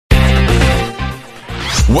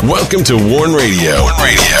Welcome to Warn Radio.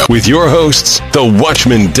 With your hosts, the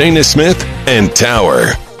Watchman Dana Smith and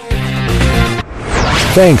Tower.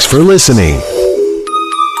 Thanks for listening.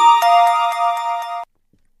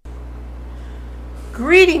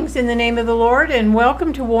 Greetings in the name of the Lord and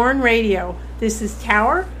welcome to Warn Radio. This is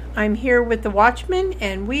Tower. I'm here with the Watchman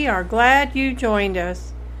and we are glad you joined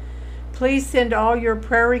us. Please send all your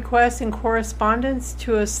prayer requests and correspondence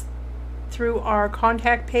to us through our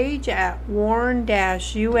contact page at warn-usa.com.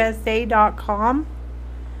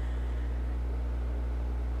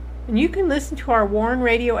 And you can listen to our Warn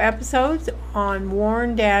Radio episodes on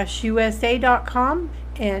warn-usa.com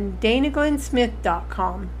and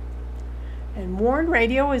danaglennsmith.com. And Warn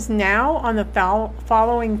Radio is now on the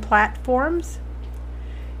following platforms: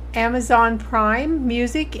 Amazon Prime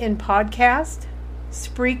Music in Podcast,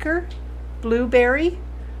 Spreaker, Blueberry,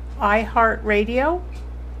 iHeartRadio,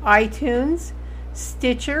 iTunes,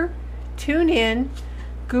 Stitcher, TuneIn,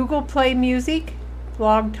 Google Play Music,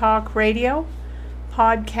 Blog Talk Radio,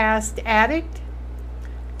 Podcast Addict,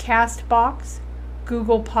 Castbox,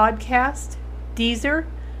 Google Podcast, Deezer,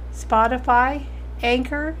 Spotify,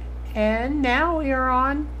 Anchor, and now we are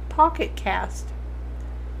on Pocket Cast.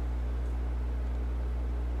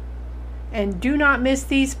 And do not miss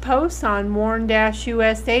these posts on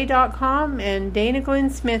warn-usa.com and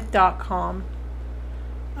danaglennsmith.com.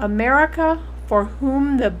 America, for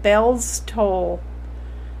whom the bells toll.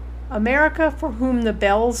 America, for whom the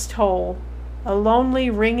bells toll. A lonely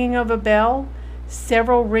ringing of a bell,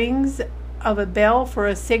 several rings of a bell for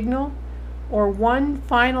a signal, or one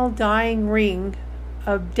final dying ring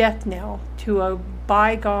of death knell to a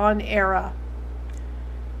bygone era.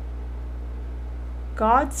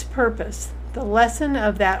 God's purpose, the lesson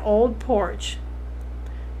of that old porch.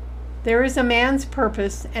 There is a man's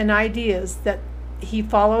purpose and ideas that he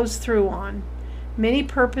follows through on. Many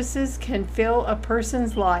purposes can fill a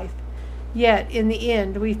person's life, yet in the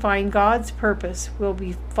end we find God's purpose will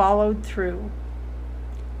be followed through.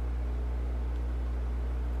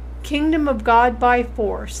 Kingdom of God by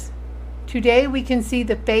force. Today we can see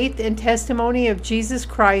the faith and testimony of Jesus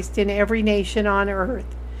Christ in every nation on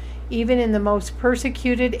earth. Even in the most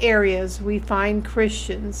persecuted areas we find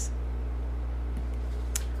Christians.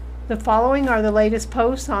 The following are the latest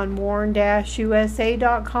posts on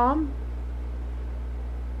warn-usa.com.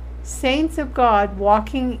 Saints of God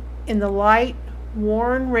Walking in the Light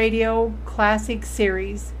Warn Radio Classic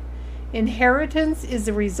Series. Inheritance is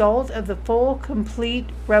the result of the full, complete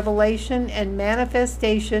revelation and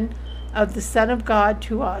manifestation of the Son of God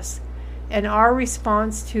to us, and our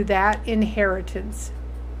response to that inheritance.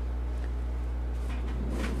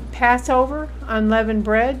 Passover, Unleavened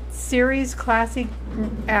Bread, Series Classic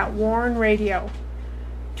at Warn Radio.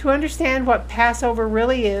 To understand what Passover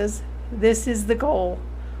really is, this is the goal.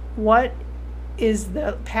 What is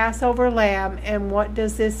the Passover lamb and what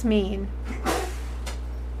does this mean?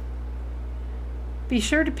 Be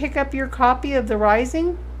sure to pick up your copy of The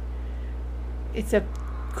Rising. It's a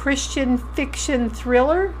Christian fiction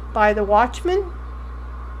thriller by the Watchman.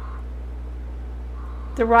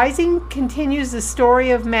 The Rising continues the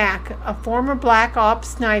story of Mac, a former Black Ops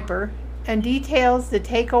sniper, and details the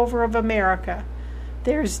takeover of America.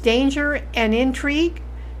 There's danger and intrigue.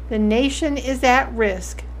 The nation is at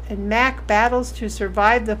risk, and Mac battles to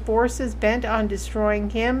survive the forces bent on destroying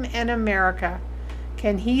him and America.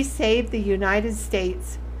 Can he save the United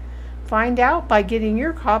States? Find out by getting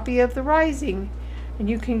your copy of The Rising, and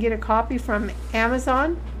you can get a copy from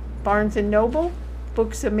Amazon, Barnes & Noble,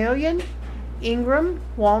 Books A Million, Ingram,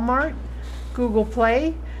 Walmart, Google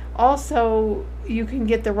Play. Also, you can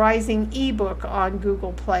get the Rising ebook on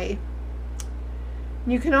Google Play.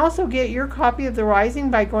 You can also get your copy of The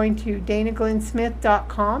Rising by going to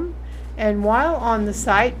danaglennsmith.com. And while on the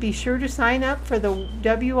site, be sure to sign up for the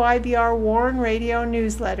WIBR Warn Radio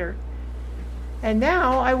newsletter. And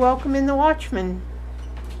now I welcome in the Watchman.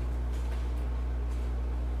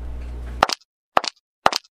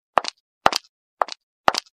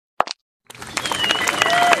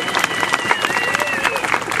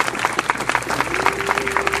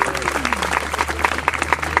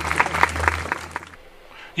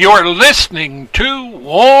 You're listening to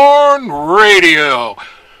Warn Radio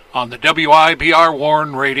on the WIBR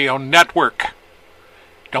Warn Radio Network.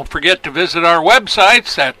 Don't forget to visit our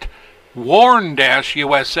websites at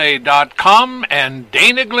warn-usa.com and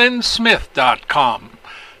danaglennsmith.com.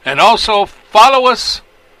 And also follow us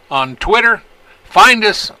on Twitter, find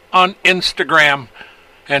us on Instagram,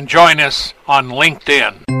 and join us on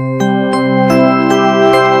LinkedIn.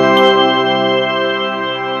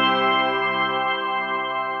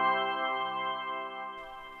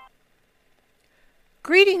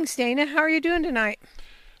 Greetings, Dana. How are you doing tonight?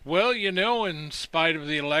 Well, in spite of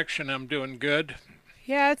the election, I'm doing good.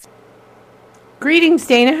 Yeah, Greetings,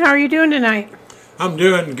 Dana. How are you doing tonight? I'm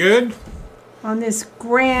doing good. On this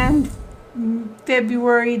grand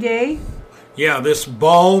February day? Yeah, this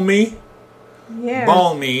balmy. Yeah.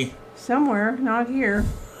 Balmy. Somewhere, not here.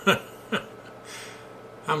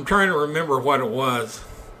 I'm trying to remember what it was.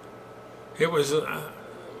 It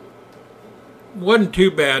wasn't too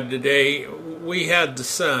bad today. We had the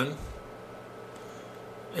sun,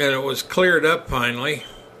 and it was cleared up finally,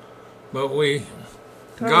 but we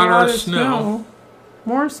got our snow.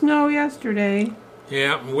 More snow yesterday.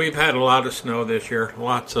 Yeah, we've had a lot of snow this year,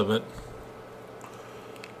 lots of it.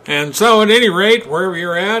 And so, at any rate, wherever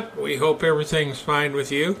you're at, we hope everything's fine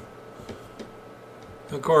with you.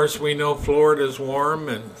 Of course, we know Florida's warm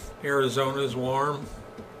and Arizona's warm,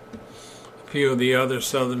 a few of the other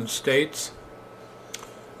southern states.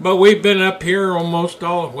 But we've been up here almost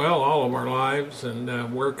all of our lives,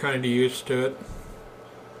 and we're kind of used to it.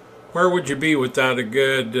 Where would you be without a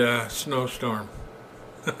good snowstorm?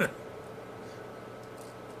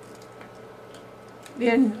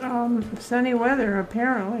 In sunny weather,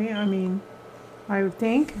 apparently. I mean, I would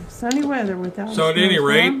think sunny weather without. So, at any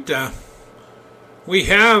rate, we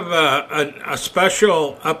have a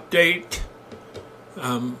special update,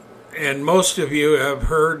 and most of you have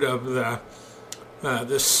heard of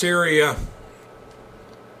the Syria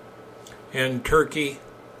and Turkey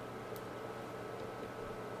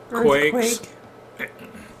quakes.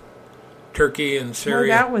 Turkey and Syria.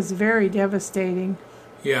 Well, that was very devastating.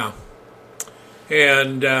 Yeah.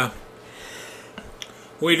 And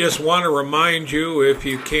we just want to remind you, if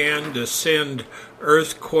you can, to send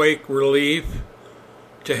earthquake relief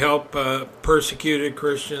to help persecuted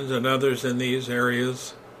Christians and others in these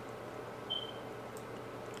areas.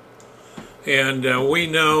 And we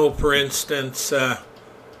know, for instance,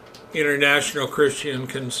 International Christian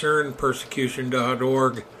Concern,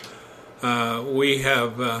 persecution.org, we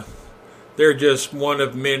have, they're just one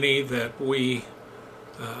of many that we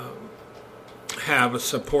have a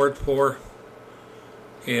support for.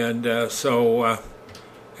 And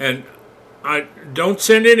and I don't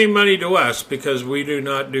send any money to us, because we do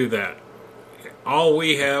not do that. All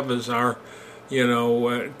we have is our,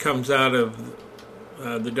 it comes out of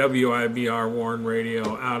the WIBR Warren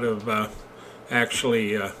Radio, out of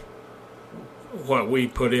actually what we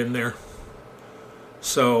put in there.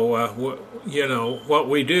 So, what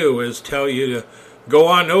we do is tell you to go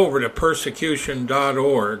on over to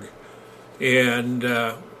persecution.org, and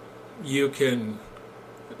you can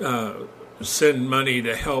send money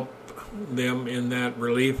to help them in that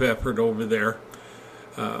relief effort over there.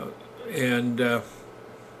 And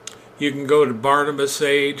you can go to Barnabas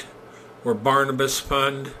Aid or Barnabas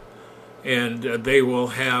Fund, and they will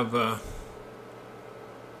have a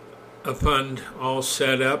fund all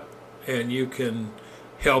set up, and you can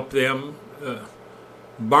help them.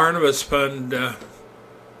 Barnabas Fund,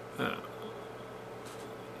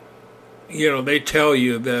 they tell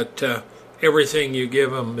you that everything you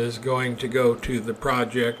give them is going to go to the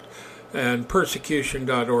project. And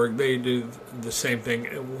persecution.org, they do the same thing.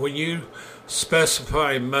 When you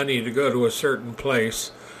specify money to go to a certain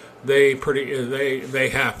place, they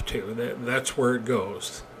have to. That's where it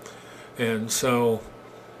goes. And so,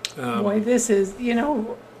 boy, this is,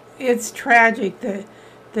 it's tragic.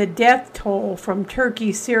 The death toll from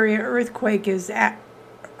Turkey-Syria earthquake is at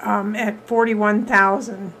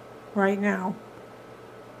 41,000 right now.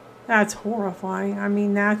 That's horrifying. I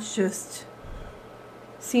mean, that's just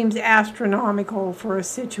seems astronomical for a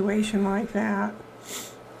situation like that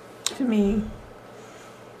to me.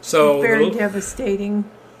 So very devastating.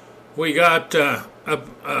 We got a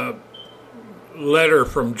letter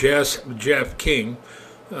from Jeff King,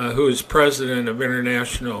 who is president of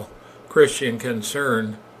International Christian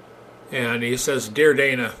Concern, and he says, "Dear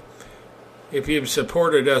Dana, if you've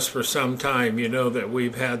supported us for some time, you know that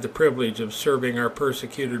we've had the privilege of serving our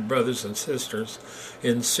persecuted brothers and sisters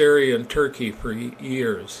in Syria and Turkey for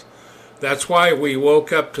years. That's why we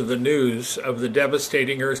woke up to the news of the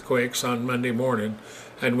devastating earthquakes on Monday morning,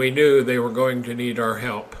 and we knew they were going to need our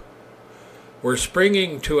help. We're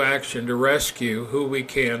springing to action to rescue who we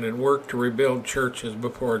can and work to rebuild churches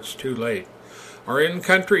before it's too late. Our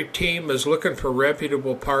in-country team is looking for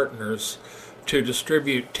reputable partners to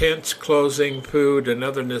distribute tents, clothing, food, and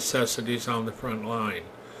other necessities on the front line."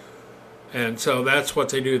 And so that's what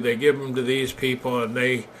they do. They give them to these people, and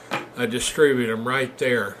they distribute them right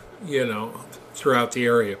there, throughout the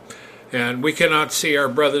area. And we cannot see our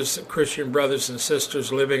Christian brothers and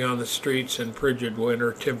sisters living on the streets in frigid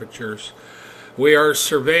winter temperatures. We are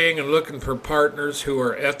surveying and looking for partners who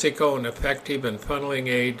are ethical and effective in funneling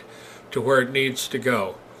aid to where it needs to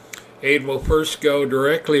go. Aid will first go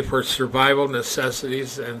directly for survival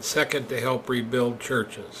necessities and second to help rebuild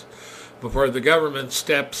churches before the government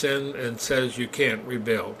steps in and says you can't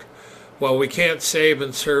rebuild. While we can't save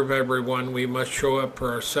and serve everyone, we must show up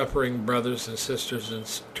for our suffering brothers and sisters in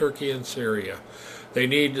Turkey and Syria. They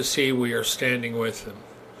need to see we are standing with them.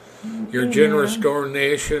 Your generous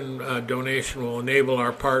donation will enable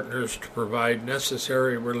our partners to provide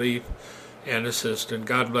necessary relief and assistance.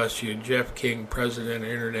 God bless you. Jeff King, President,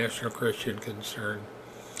 International Christian Concern.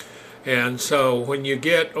 And so when you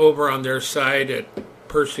get over on their site at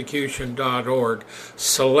persecution.org,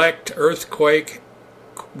 select Earthquake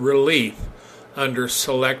Relief under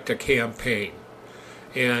Select a Campaign.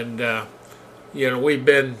 And, we've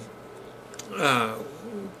been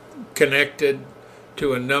connected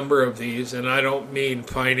to a number of these, and I don't mean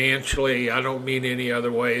financially, I don't mean any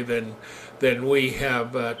other way than we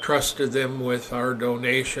have trusted them with our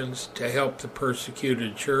donations to help the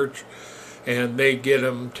persecuted church, and they get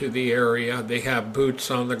them to the area. They have boots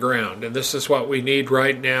on the ground, and this is what we need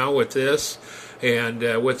right now with this. And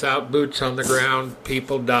without boots on the ground,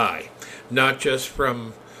 people die, not just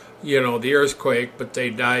from the earthquake, but they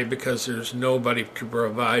die because there's nobody to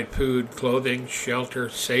provide food, clothing, shelter,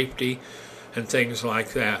 safety, and things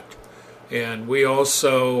like that. And we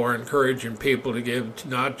also are encouraging people to give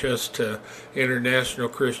not just to International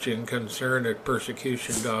Christian Concern at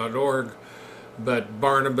persecution.org, but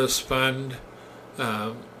Barnabas Fund,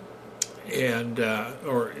 and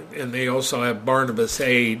they also have Barnabas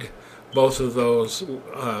Aid. Both of those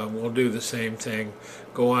will do the same thing.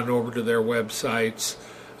 Go on over to their websites.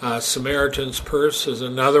 Samaritan's Purse is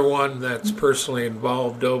another one that's personally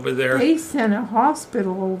involved over there. They sent a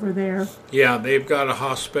hospital over there. Yeah, they've got a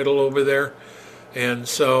hospital over there. And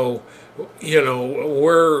so,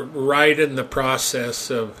 we're right in the process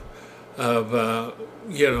of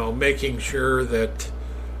making sure that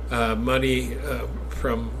money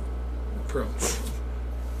from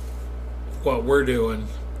what we're doing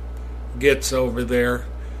gets over there.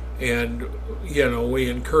 And, we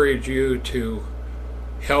encourage you to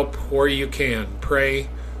help where you can. Pray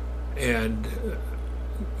and,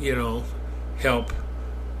 help,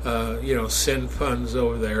 send funds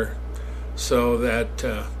over there so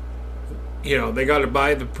that, they got to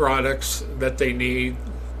buy the products that they need.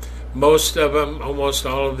 Most of them, almost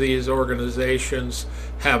all of these organizations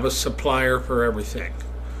have a supplier for everything.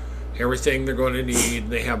 Everything they're going to need.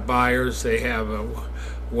 They have buyers, they have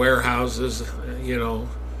warehouses,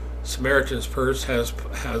 Samaritan's Purse has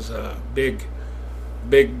a big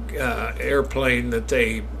airplane that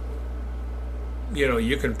they,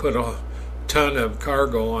 you can put a ton of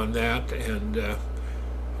cargo on that, and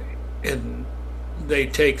they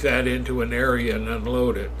take that into an area and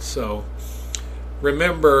unload it. So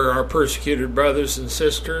remember our persecuted brothers and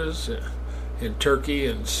sisters in Turkey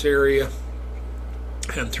and Syria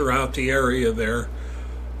and throughout the area there.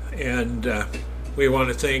 And we want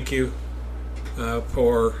to thank you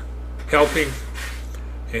for helping.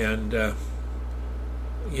 And,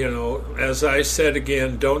 as I said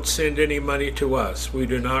again, don't send any money to us. We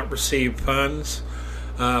do not receive funds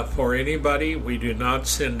for anybody. We do not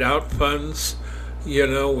send out funds. We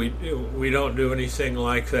don't do anything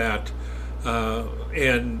like that.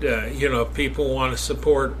 If people want to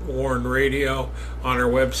support Warren Radio on our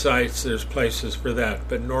websites, there's places for that.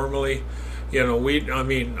 But normally,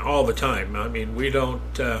 all the time. We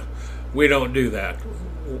don't do that.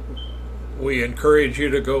 We encourage you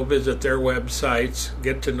to go visit their websites,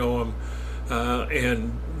 get to know them,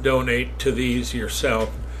 and donate to these yourself.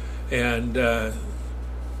 And the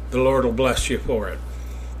Lord will bless you for it.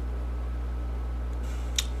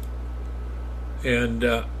 And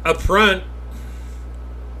up front,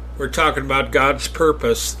 we're talking about God's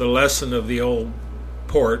purpose, the lesson of the old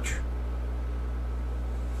porch.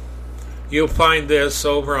 You'll find this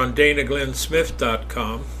over on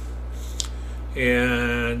DanaGlennSmith.com.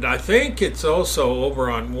 And I think it's also over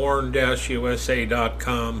on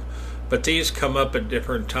warn-usa.com, but these come up at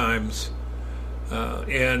different times.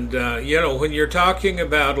 When you're talking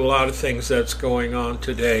about a lot of things that's going on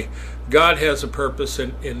today, God has a purpose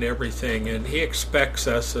in everything, and He expects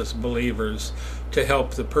us as believers to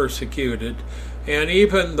help the persecuted, and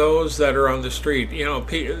even those that are on the street.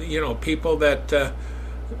 People that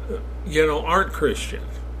aren't Christian.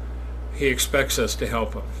 He expects us to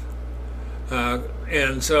help them.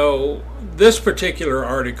 And so this particular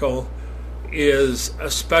article is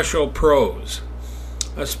a special prose,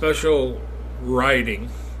 a special writing,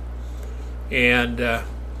 and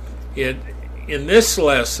in this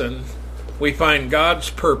lesson we find God's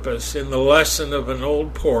purpose in the lesson of an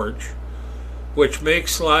old porch, which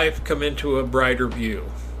makes life come into a brighter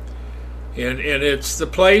view. And it's the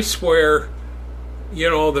place where,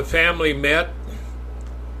 the family met,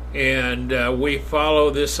 and we follow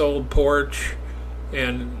this old porch,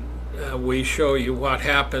 and we show you what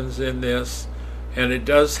happens in this, and it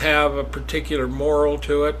does have a particular moral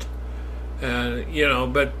to it,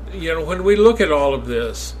 but when we look at all of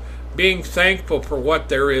this, being thankful for what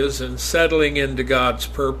there is and settling into God's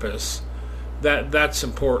purpose, that's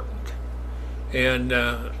important. And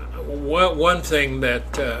one thing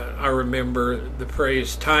that I remember, the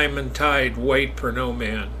phrase, time and tide wait for no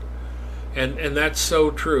man, and that's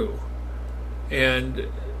so true. And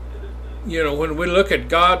when we look at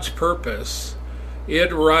God's purpose,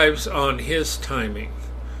 it arrives on His timing,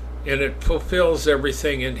 and it fulfills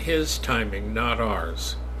everything in His timing, not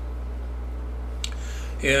ours.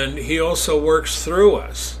 And He also works through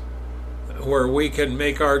us, where we can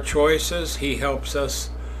make our choices. He helps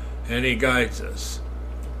us, and He guides us.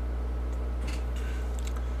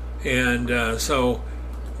 And so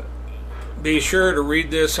be sure to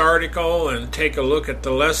read this article and take a look at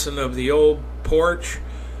the lesson of the old porch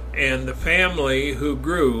and the family who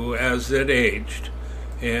grew as it aged.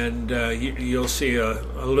 And you'll see a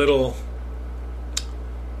little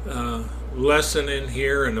lesson in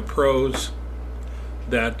here in the prose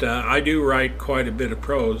that I do write quite a bit of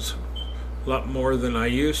prose, a lot more than I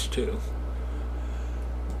used to.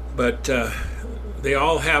 But they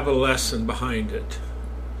all have a lesson behind it.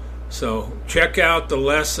 So check out the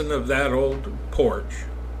lesson of that old porch.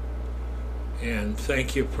 And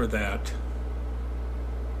thank you for that.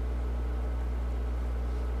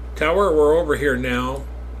 Tower, we're over here now.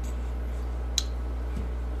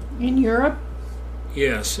 In Europe?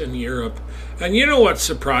 Yes, in Europe. And you know what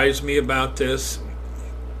surprised me about this?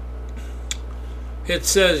 It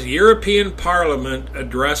says European Parliament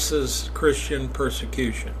addresses Christian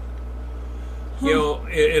persecution.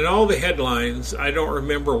 In all the headlines, I don't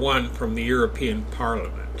remember one from the European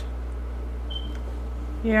Parliament.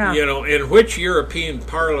 Yeah. In which European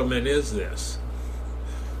Parliament is this?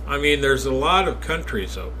 I mean, there's a lot of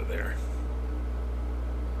countries over there.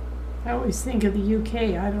 I always think of the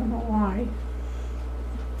UK. I don't know why.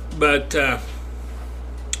 But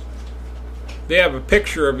they have a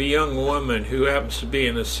picture of a young woman who happens to be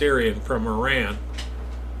an Assyrian from Iran.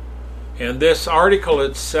 And this article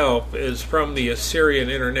itself is from the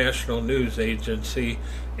Assyrian International News Agency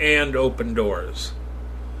and Open Doors.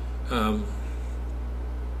 The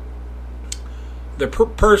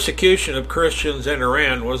persecution of Christians in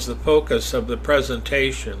Iran was the focus of the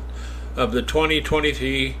presentation of the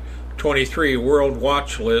 2023 World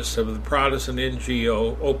Watch List of the Protestant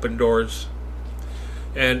NGO Open Doors.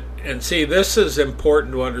 And see, this is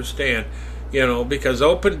important to understand, because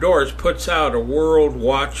Open Doors puts out a world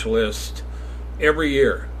watch list every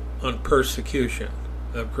year on persecution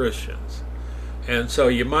of Christians. And so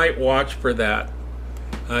you might watch for that.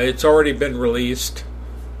 It's already been released.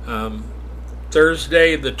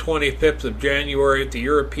 Thursday, the 25th of January at the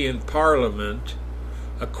European Parliament,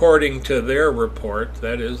 according to their report,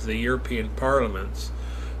 that is the European Parliament's,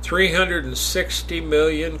 360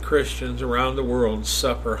 million Christians around the world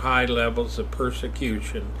suffer high levels of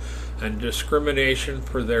persecution and discrimination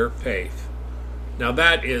for their faith. Now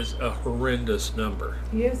that is a horrendous number.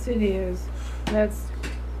 Yes, it is. That's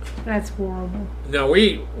horrible. Now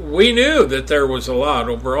we knew that there was a lot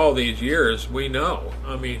over all these years. We know.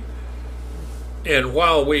 I mean, and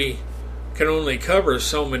while we can only cover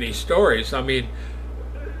so many stories, I mean,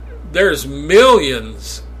 there's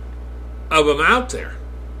millions of them out there.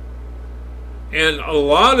 And a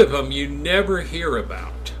lot of them you never hear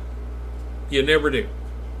about. You never do.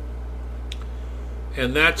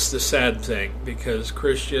 And that's the sad thing, because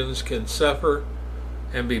Christians can suffer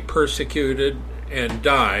and be persecuted and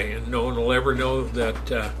die, and no one will ever know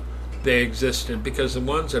that they existed, because the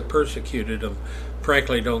ones that persecuted them,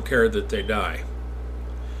 frankly, don't care that they die.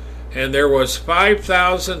 And there was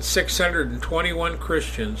 5,621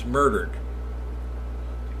 Christians murdered.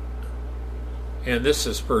 And this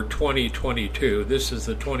is for 2022. This is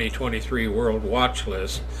the 2023 World Watch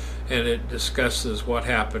List, and it discusses what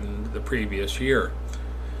happened the previous year.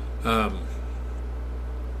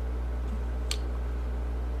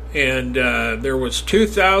 There was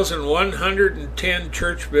 2,110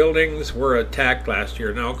 church buildings were attacked last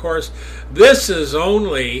year. Now, of course, this is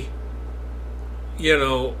only,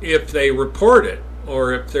 if they report it,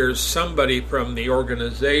 or if there's somebody from the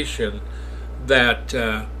organization that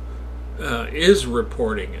is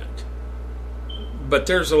reporting it. But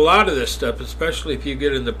there's a lot of this stuff, especially if you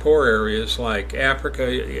get in the poor areas like Africa,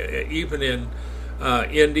 even in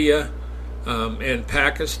India and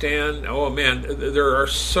Pakistan. Oh man, there are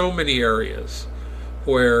so many areas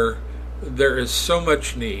where there is so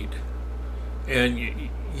much need. And,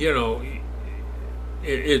 you know,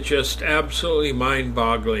 it's just absolutely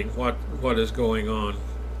mind-boggling what is going on.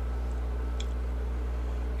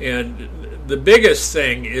 And the biggest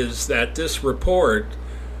thing is that this report,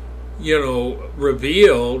 you know,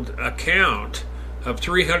 revealed a count of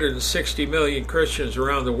 360 million Christians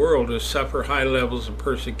around the world who suffer high levels of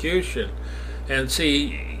persecution. And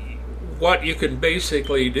see, what you can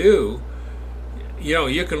basically do, you know,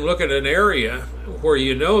 you can look at an area where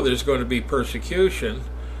you know there's going to be persecution,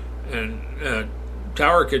 and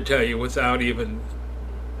Tower could tell you without even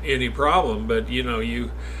any problem, but you know,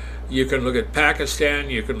 you can look at Pakistan,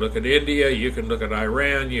 you can look at India, you can look at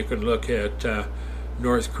Iran, you can look at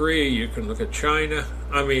North Korea, you can look at China,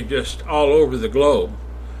 I mean, just all over the globe.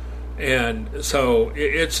 And so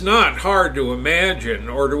it's not hard to imagine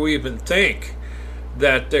or to even think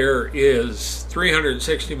that there is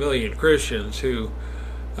 360 million Christians who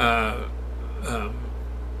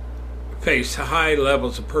face high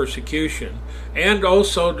levels of persecution and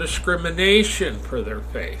also discrimination for their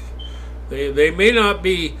faith. They may not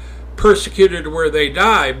be persecuted where they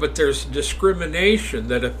die, but there's discrimination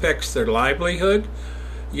that affects their livelihood.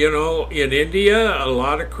 You know, in India, a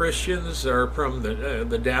lot of Christians are from the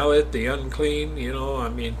Dalit, the unclean, you know, I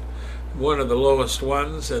mean, one of the lowest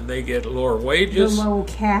ones, and they get lower wages. The low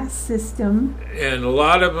caste system. And a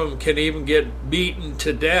lot of them can even get beaten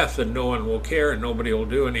to death, and no one will care, and nobody will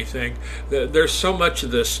do anything. There's so much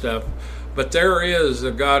of this stuff, but there is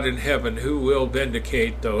a God in heaven who will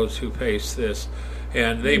vindicate those who face this.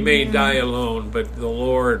 And they may die alone, but the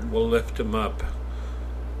Lord will lift them up.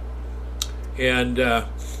 And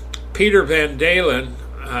Peter Van Dalen,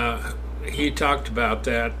 he talked about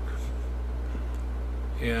that.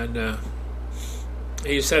 And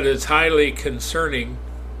he said it's highly concerning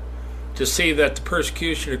to see that the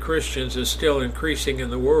persecution of Christians is still increasing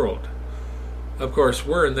in the world. Of course,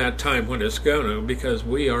 we're in that time when it's going to, because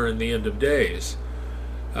we are in the end of days.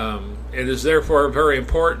 It is therefore very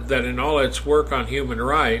important that in all its work on human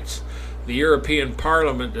rights, the European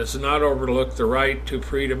Parliament does not overlook the right to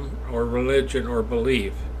freedom or religion or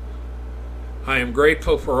belief. I am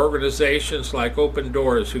grateful for organizations like Open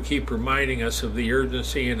Doors who keep reminding us of the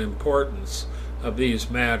urgency and importance of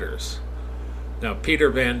these matters. Now,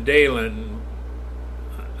 Peter Van Dalen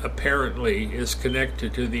apparently is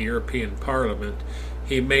connected to the European Parliament.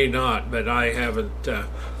 He may not, but I haven't.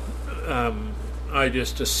 I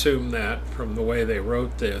just assumed that from the way they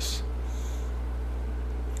wrote this.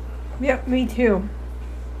 Yep, me too.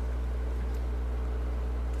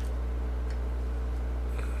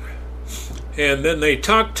 And then they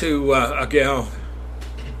talked to a gal,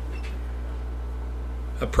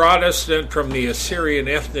 a Protestant from the Assyrian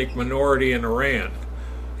ethnic minority in Iran.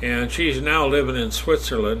 And she's now living in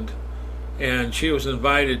Switzerland. And she was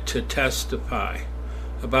invited to testify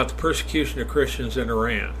about the persecution of Christians in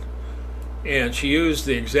Iran. And she used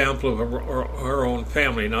the example of her own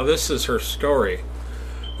family. Now, this is her story.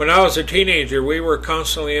 When I was a teenager, we were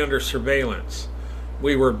constantly under surveillance.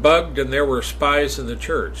 We were bugged, and there were spies in the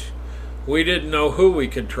church. We didn't know who we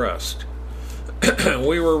could trust.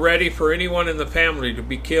 We were ready for anyone in the family to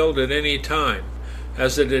be killed at any time,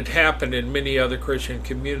 as it had happened in many other Christian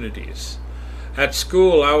communities. At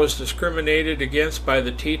school, I was discriminated against by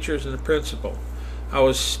the teachers and the principal. I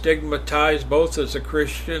was stigmatized both as a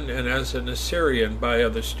Christian and as an Assyrian by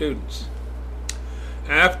other students.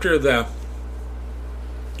 After the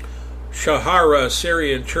Shahara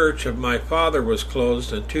Assyrian church of my father was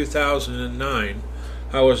closed in 2009,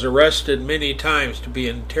 I was arrested many times to be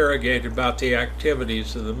interrogated about the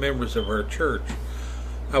activities of the members of our church.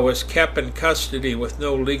 I was kept in custody with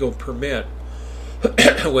no legal permit,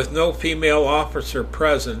 with no female officer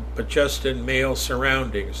present, but just in male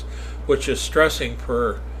surroundings, which is stressing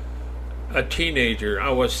for a teenager. I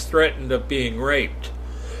was threatened of being raped.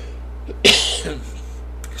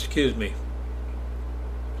 Excuse me.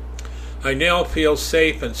 I now feel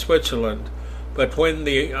safe in Switzerland, but when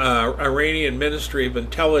the Iranian Ministry of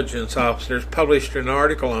Intelligence officers published an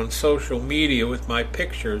article on social media with my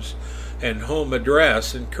pictures and home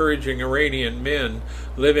address encouraging Iranian men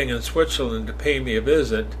living in Switzerland to pay me a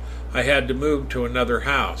visit, I had to move to another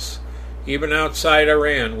house. Even outside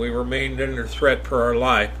Iran, we remained under threat for our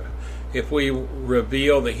life if we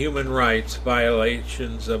reveal the human rights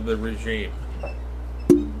violations of the regime.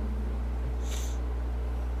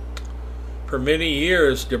 For many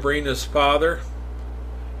years, Debrina's father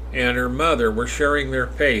and her mother were sharing their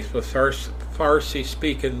faith with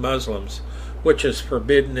Farsi-speaking Muslims, which is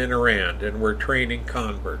forbidden in Iran, and were training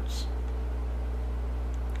converts.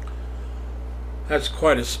 That's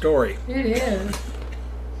quite a story. It is.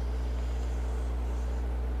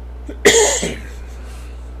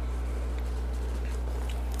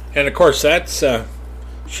 And of course, that's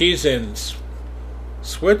she's in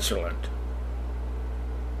Switzerland.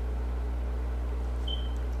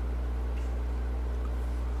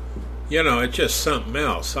 You know, it's just something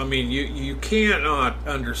else. I mean, you cannot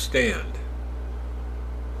understand,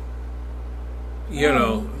 you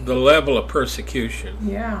know, the level of persecution.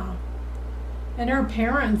 Yeah. And her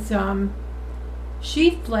parents, she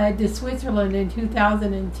fled to Switzerland in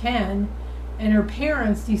 2010, and her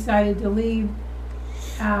parents decided to leave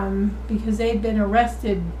because they'd been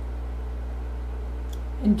arrested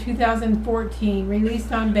in 2014,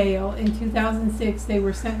 released on bail. In 2006, they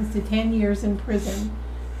were sentenced to 10 years in prison.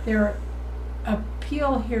 Their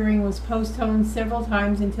appeal hearing was postponed several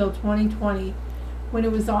times until 2020. When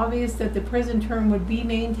it was obvious that the prison term would be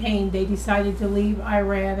maintained, they decided to leave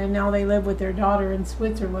Iran, and now they live with their daughter in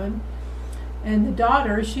Switzerland. And the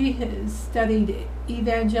daughter, she has studied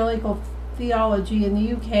evangelical theology in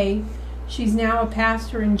the UK. She's now a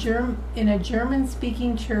pastor in a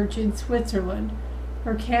German-speaking church in Switzerland.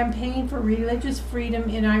 Her campaign for religious freedom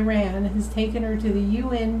in Iran has taken her to the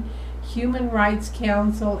UN Human Rights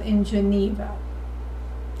Council in Geneva.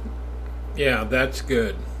 Yeah, that's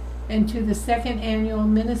good. And to the second annual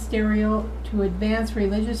Ministerial to Advance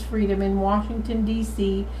Religious Freedom in Washington,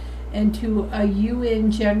 D.C., and to a UN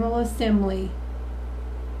General Assembly,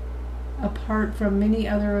 apart from many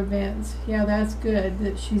other events. Yeah, that's good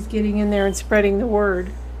that she's getting in there and spreading the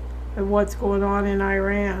word of what's going on in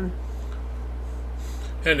Iran.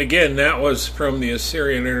 And again, that was from the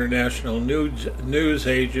Assyrian International News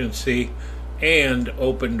Agency and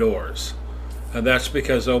Open Doors. And that's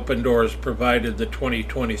because Open Doors provided the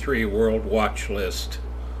 2023 World Watch List.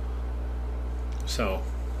 So,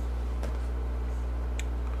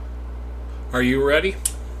 are you ready?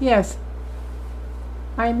 Yes.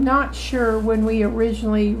 I'm not sure when we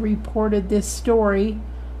originally reported this story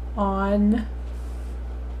on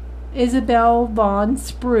Isabel von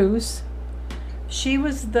Spruce. She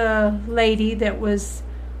was the lady that was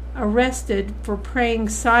arrested for praying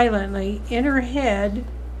silently in her head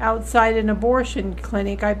outside an abortion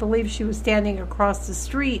clinic. I believe she was standing across the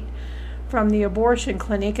street from the abortion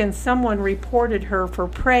clinic, and someone reported her for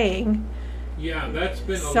praying. Yeah, that's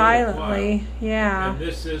been silently. A little while. Yeah. And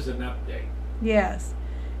this is an update. Yes.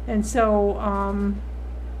 And so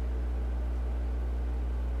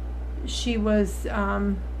she was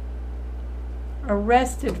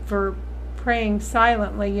arrested for praying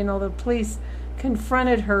silently. You know, the police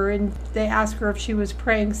confronted her and they asked her if she was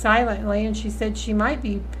praying silently, and she said she might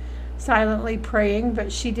be silently praying,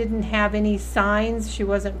 but she didn't have any signs. She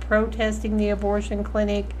wasn't protesting the abortion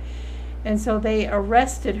clinic. And so they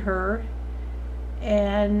arrested her,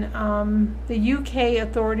 and the UK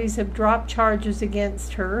authorities have dropped charges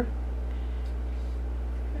against her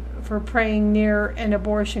for praying near an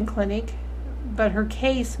abortion clinic, but her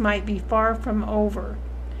case might be far from over.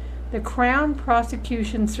 The Crown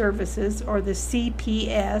Prosecution Services, or the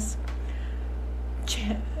CPS,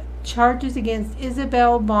 charges against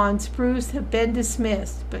Isabel von Spruce have been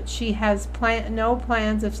dismissed, but she has no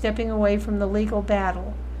plans of stepping away from the legal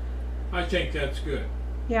battle. I think that's good.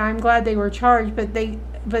 Yeah, I'm glad they were charged, but they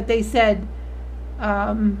said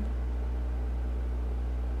they're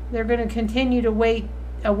going to continue to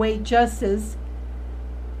await justice,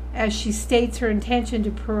 as she states her intention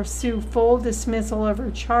to pursue full dismissal of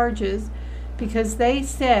her charges, because they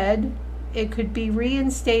said it could be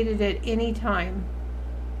reinstated at any time.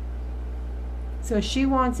 So she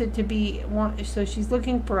wants it to be, so she's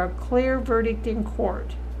looking for a clear verdict in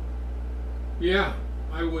court. Yeah,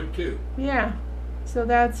 I would too. Yeah, so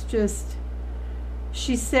that's just,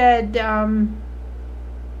 she said,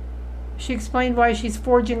 she explained why she's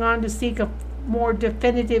forging on to seek a more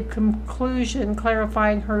definitive conclusion,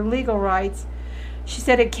 clarifying her legal rights. She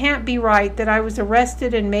said, "It can't be right that I was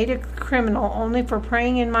arrested and made a criminal only for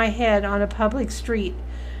praying in my head on a public street.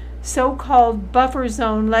 So-called buffer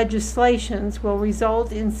zone legislations will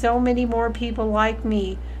result in so many more people like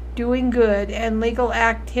me doing good, and legal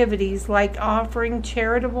activities like offering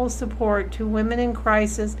charitable support to women in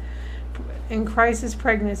crisis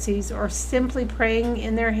pregnancies, or simply praying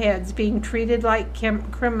in their heads, being treated like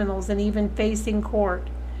criminals and even facing court."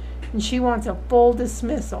 And she wants a full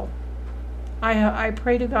dismissal. I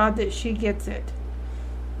pray to God that she gets it.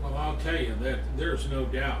 Well, I'll tell you that there's no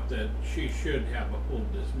doubt that she should have a full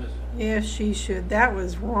dismissal. Yes, she should. That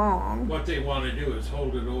was wrong. What they want to do is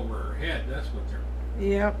hold it over her head. That's what they're...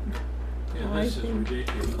 Yep. Yeah, this is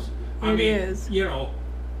ridiculous. It is. You know,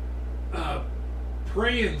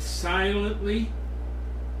 praying silently,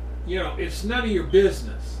 you know, it's none of your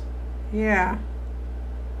business. Yeah.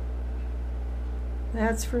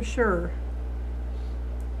 That's for sure.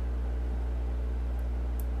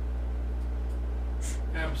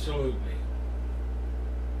 Absolutely.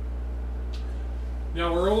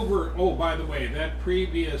 Now we're over, oh, by the way, that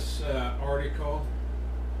previous article,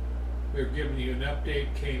 we were giving you an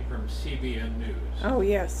update, came from CBN News. Oh,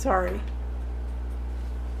 yes, sorry.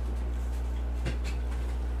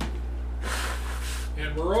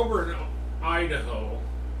 And we're over in Idaho,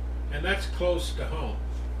 and that's close to home.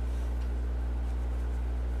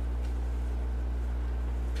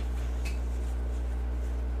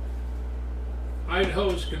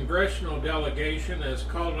 Idaho's congressional delegation has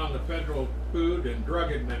called on the Federal Food and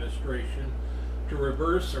Drug Administration to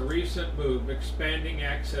reverse a recent move expanding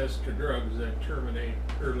access to drugs that terminate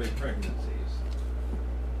early pregnancies.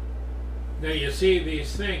 Now you see,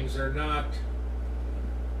 these things are not,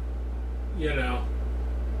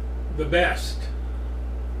 the best.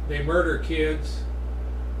 They murder kids.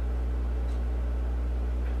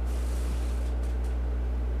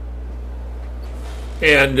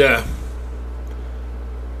 And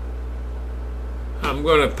I'm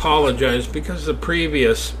going to apologize because the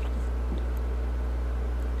previous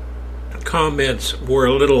comments were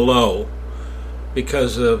a little low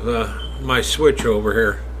because of my switch over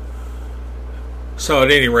here. So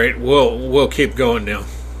at any rate, we'll keep going now.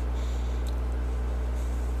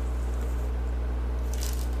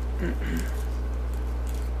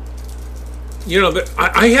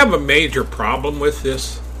 I have a major problem with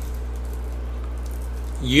this.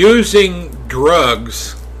 Using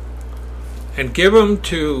drugs and give them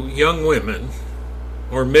to young women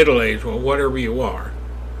or middle-aged, well, whatever you are.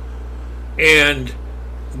 And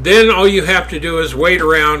then all you have to do is wait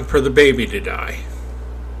around for the baby to die.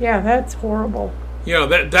 Yeah, that's horrible.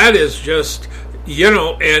 That is just,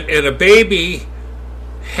 and a baby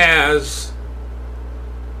has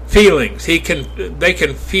feelings. They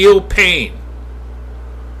can feel pain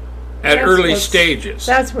at early stages.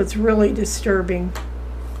 That's what's really disturbing.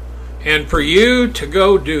 And for you to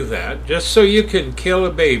go do that, just so you can kill a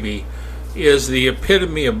baby, is the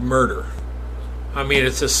epitome of murder. I mean,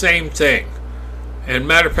 it's the same thing. And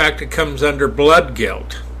matter of fact, it comes under blood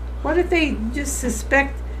guilt. What if they just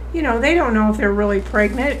suspect, they don't know if they're really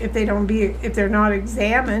pregnant, if they're not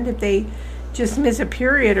examined, if they just miss a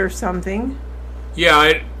period or something?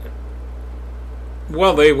 Yeah,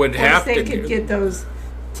 they would have to. They could get those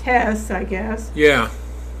tests, I guess. Yeah.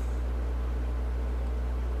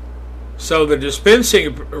 So the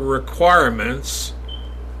dispensing requirements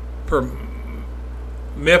for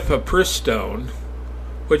mifepristone,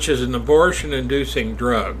 which is an abortion-inducing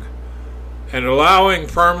drug, and allowing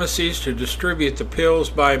pharmacies to distribute the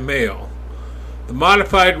pills by mail. The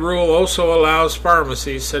modified rule also allows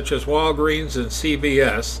pharmacies such as Walgreens and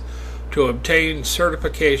CVS to obtain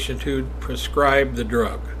certification to prescribe the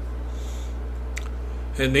drug.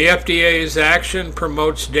 And the FDA's action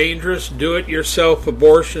promotes dangerous do-it-yourself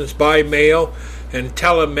abortions by mail and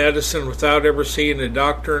telemedicine without ever seeing a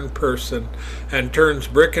doctor in person, and turns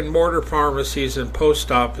brick-and-mortar pharmacies and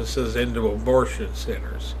post offices into abortion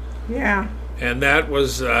centers. Yeah. And that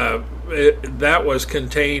was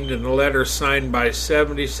contained in a letter signed by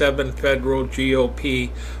 77 federal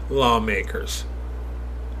GOP lawmakers.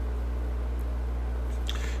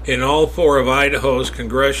 And all 4 of Idaho's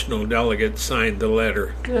congressional delegates signed the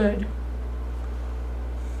letter. Good.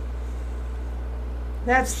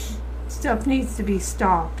 That stuff needs to be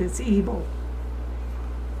stopped. It's evil.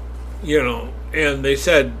 And they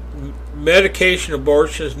said medication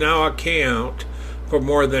abortions now account for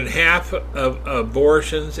more than half of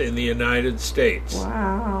abortions in the United States.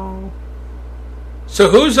 Wow. So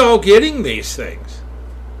who's all getting these things?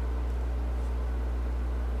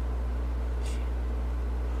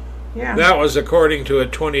 Yeah. That was according to a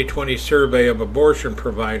 2020 survey of abortion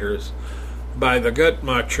providers by the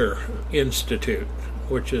Guttmacher Institute,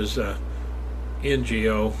 which is a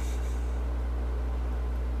NGO.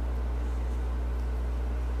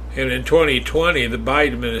 And in 2020, the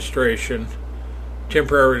Biden administration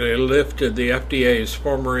temporarily lifted the FDA's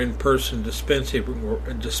former in-person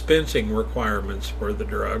dispensing requirements for the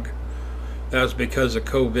drug. That was because of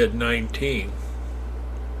COVID-19.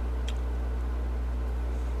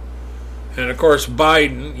 And of course,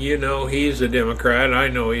 Biden, he's a Democrat. I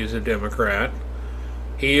know he's a Democrat.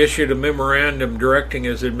 He issued a memorandum directing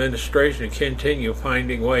his administration to continue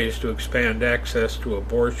finding ways to expand access to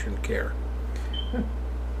abortion care.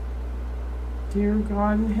 Dear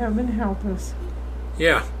God in heaven, help us.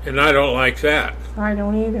 Yeah, and I don't like that. I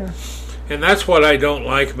don't either. And that's what I don't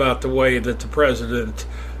like about the way that the president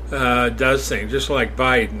does things, just like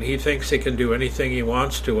Biden. He thinks he can do anything he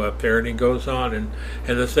wants to up there, and he goes on and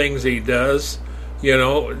the things he does,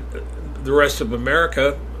 the rest of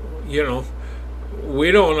America,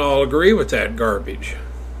 we don't all agree with that garbage.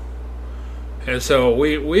 And so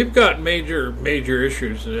we've got major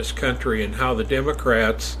issues in this country and how the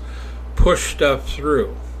Democrats push stuff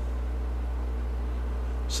through.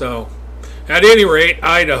 So, at any rate,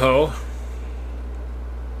 Idaho,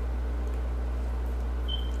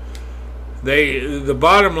 the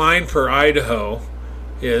bottom line for Idaho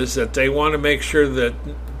is that they want to make sure that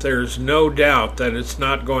there's no doubt that it's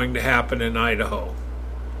not going to happen in Idaho.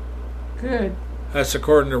 Good. That's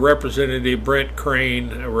according to Representative Brent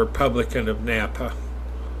Crane, a Republican of Napa.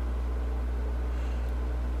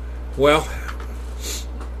 Well,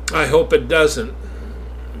 I hope it doesn't.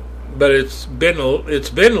 But it's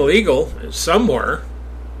been legal somewhere.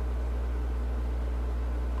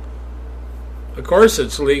 Of course,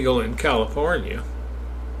 it's legal in California.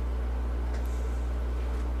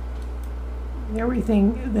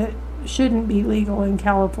 Everything that shouldn't be legal in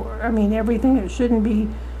California. I mean, everything that shouldn't be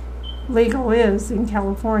legal is in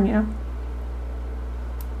California.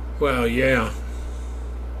 Well, yeah.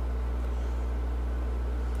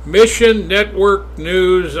 Mission Network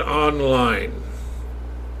News Online.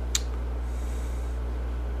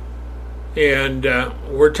 And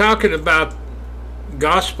we're talking about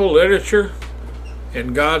gospel literature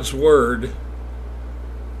and God's Word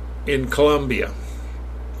in Colombia.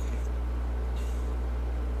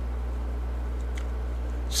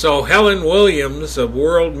 So Helen Williams of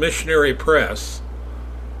World Missionary Press.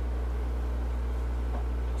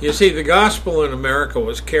 You see, the gospel in America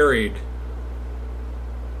was carried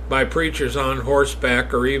by preachers on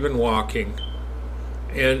horseback or even walking.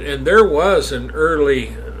 And there was an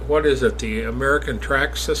early, the American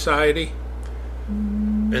Tract Society?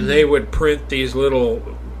 And they would print these little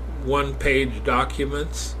one-page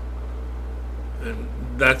documents. And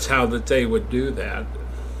that's how that they would do that.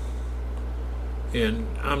 And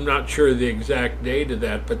I'm not sure the exact date of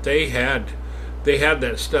that, but they had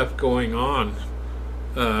that stuff going on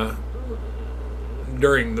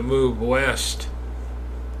during the move west.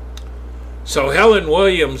 So Helen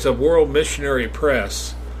Williams of World Missionary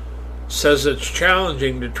Press says it's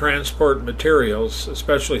challenging to transport materials,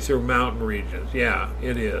 especially through mountain regions. Yeah,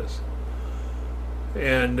 it is.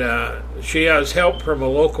 And she has help from a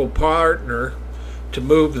local partner to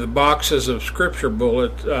move the boxes of scripture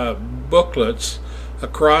booklets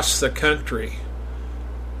across the country.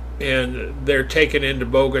 And they're taken into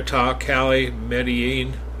Bogota, Cali,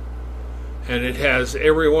 Medellin. And it has,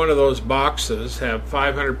 every one of those boxes have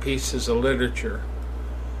 500 pieces of literature.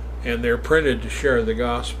 And they're printed to share the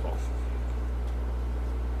gospel.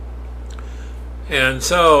 And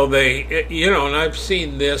so they, and I've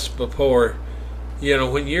seen this before,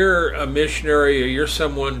 when you're a missionary or you're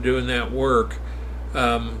someone doing that work,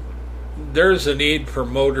 there's a need for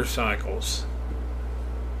motorcycles.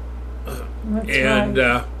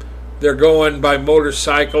 Right. They're going by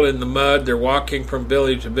motorcycle in the mud. They're walking from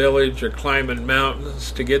village to village. They're climbing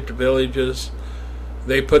mountains to get to villages.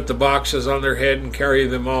 They put the boxes on their head and carry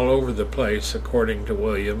them all over the place, according to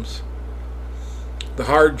Williams. The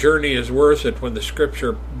hard journey is worth it when the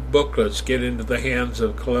scripture booklets get into the hands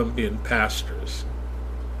of Colombian pastors.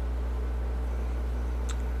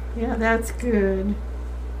 Yeah, that's good.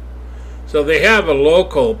 So they have a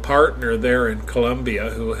local partner there in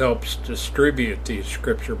Colombia who helps distribute these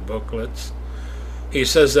scripture booklets. He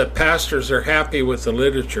says that pastors are happy with the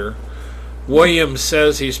literature. Williams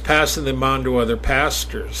says he's passing them on to other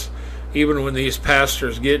pastors, even when these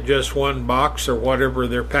pastors get just one box or whatever,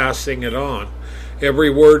 they're passing it on. Every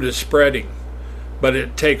word is spreading, but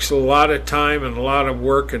it takes a lot of time and a lot of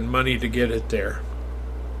work and money to get it there.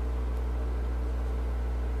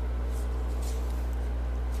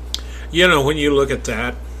 When you look at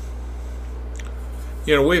that,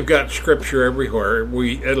 we've got scripture everywhere.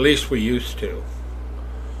 At least we used to.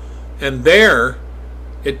 And there,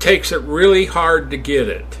 it takes it really hard to get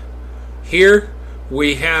it. Here,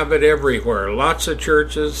 we have it everywhere. Lots of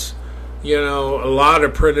churches, a lot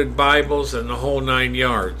of printed Bibles and the whole 9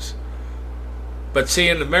 yards. But see,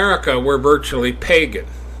 in America, we're virtually pagan.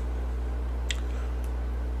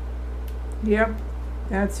 Yep,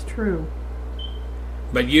 that's true.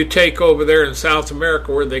 But you take over there in South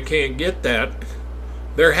America where they can't get that,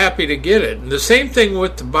 they're happy to get it. And the same thing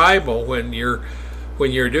with the Bible when you're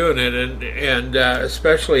doing it, and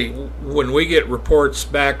especially when we get reports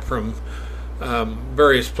back from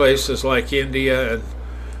various places like India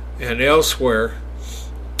and elsewhere.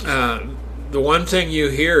 The one thing you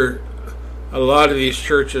hear a lot of these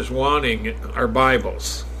churches wanting are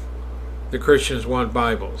Bibles. The Christians want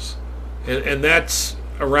Bibles, and that's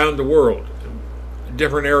around the world.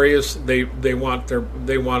 Different areas, they want a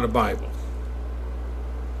Bible.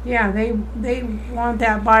 Yeah, they want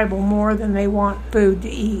that Bible more than they want food to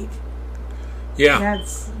eat. Yeah,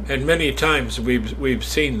 and many times we've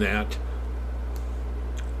seen that.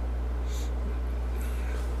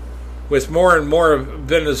 With more and more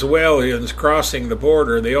Venezuelans crossing the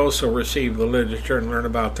border, they also receive the literature and learn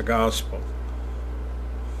about the gospel.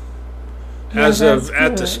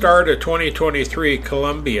 At the start of 2023,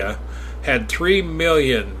 Colombia had 3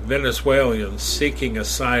 million Venezuelans seeking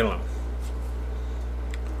asylum.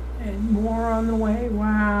 And more on the way.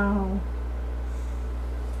 Wow.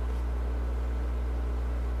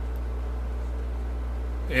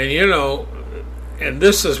 And and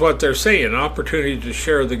this is what they're saying. Opportunities to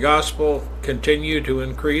share the gospel continue to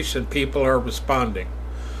increase and people are responding.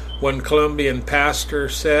 One Colombian pastor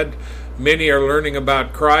said, "Many are learning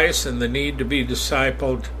about Christ and the need to be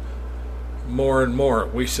discipled more and more.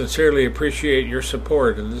 We sincerely appreciate your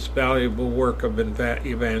support in this valuable work of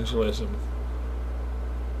evangelism."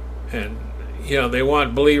 And, they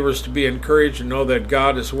want believers to be encouraged and know that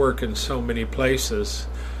God is working in so many places.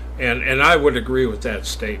 And I would agree with that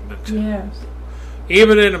statement. Yes.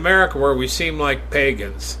 Even in America where we seem like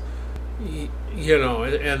pagans,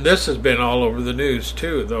 and this has been all over the news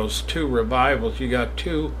too, those 2 revivals. You got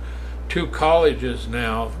two colleges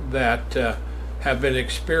now that have been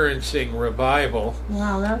experiencing revival.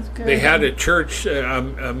 Wow, that's good. They had a church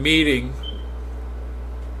a meeting,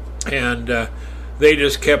 and they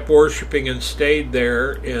just kept worshiping and stayed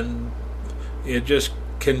there, and it just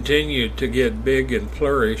continued to get big and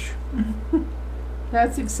flourish.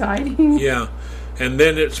 That's exciting. Yeah. And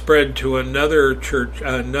then it spread to another church,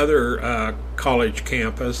 another college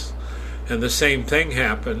campus, and the same thing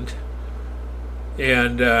happened.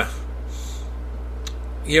 And,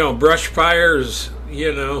 brush fires,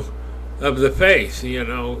 of the faith,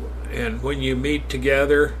 and when you meet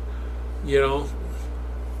together,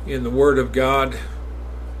 in the Word of God,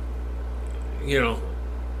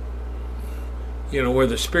 where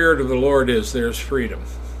the Spirit of the Lord is, there's freedom.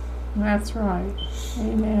 That's right.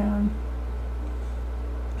 Amen.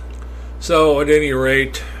 So, at any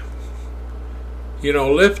rate,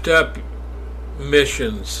 lift up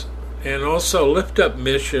missions, and also lift up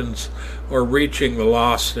missions or reaching the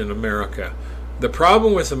lost in America. The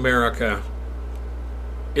problem with America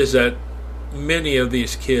is that many of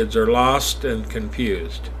these kids are lost and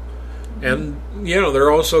confused. And,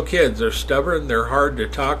 they're also kids. They're stubborn. They're hard to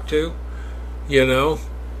talk to, and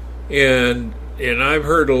I've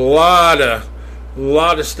heard a lot of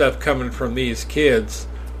stuff coming from these kids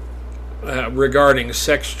regarding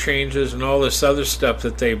sex changes and all this other stuff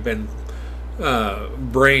that they've been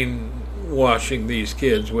brainwashing these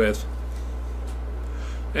kids with.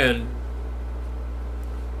 And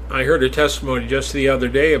I heard a testimony just the other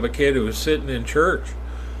day of a kid who was sitting in church,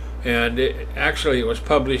 and it was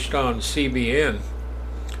published on CBN,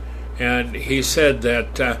 and he said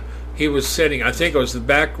that he was sitting, I think it was the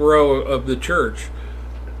back row of the church,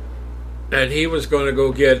 and he was going to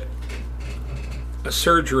go get a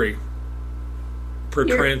surgery for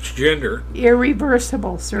transgender.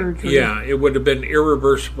 Irreversible surgery. Yeah, it would have been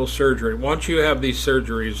irreversible surgery. Once you have these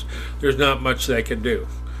surgeries, there's not much they can do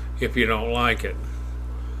if you don't like it.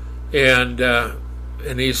 And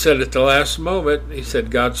he said at the last moment, he said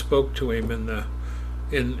God spoke to him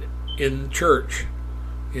in church,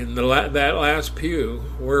 in that last pew,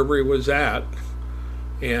 wherever he was at,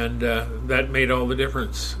 and that made all the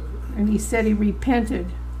difference. And he said he repented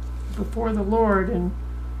before the Lord, and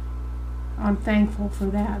I'm thankful for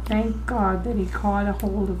that. Thank God that he caught a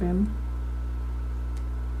hold of him.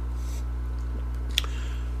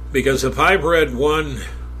 Because if I've read one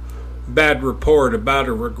bad report about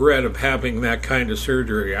a regret of having that kind of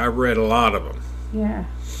surgery, I've read a lot of them. Yeah.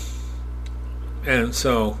 And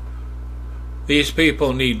so these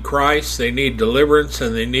people need Christ, they need deliverance,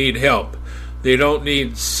 and they need help. They don't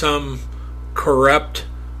need some corrupt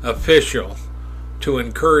official to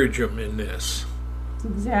encourage them in this. That's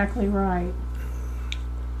exactly right.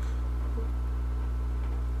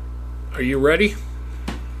 Are you ready?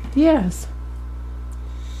 Yes.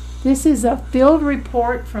 This is a field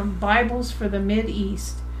report from Bibles for the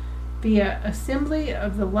Mideast via Assembly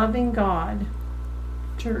of the Loving God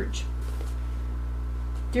Church.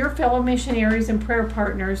 Dear fellow missionaries and prayer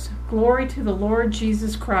partners, glory to the Lord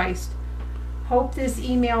Jesus Christ. Hope this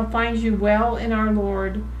email finds you well in our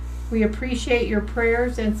Lord. We appreciate your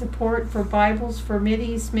prayers and support for Bibles for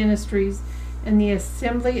Mideast Ministries and the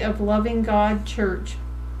Assembly of Loving God Church.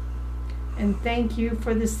 And thank you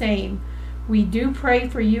for the same. We do pray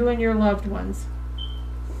for you and your loved ones.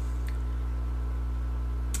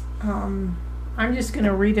 I'm just going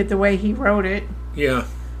to read it the way he wrote it. Yeah.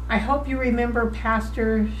 I hope you remember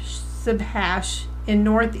Pastor Subhash in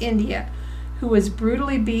North India, who was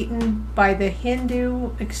brutally beaten by the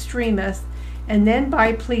Hindu extremists and then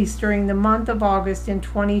by police during the month of August in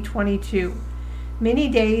 2022. Many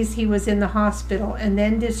days he was in the hospital and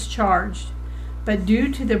then discharged, but due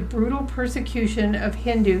to the brutal persecution of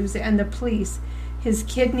Hindus and the police, his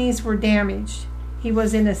kidneys were damaged. He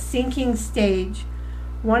was in a sinking stage.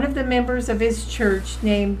 One of the members of his church,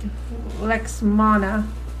 named Lexmana,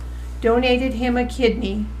 donated him a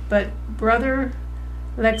kidney, but Brother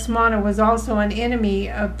Lexmana was also an enemy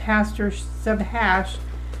of Pastor Subhash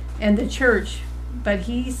and the church, but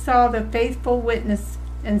he saw the faithful witness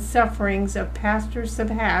and sufferings of Pastor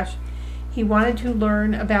Subhash. He wanted to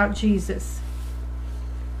learn about Jesus.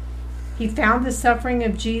 He found the suffering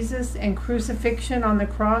of Jesus and crucifixion on the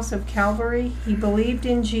cross of Calvary. He believed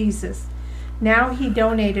in Jesus. Now he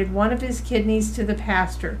donated one of his kidneys to the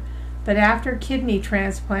pastor, but after kidney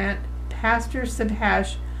transplant, Pastor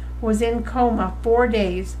Subhash was in coma 4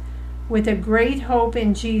 days. With a great hope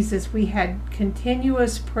in Jesus, we had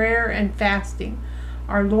continuous prayer and fasting.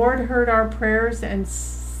 Our Lord heard our prayers, and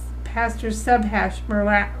Pastor Subhash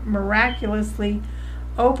miraculously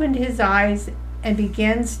opened his eyes and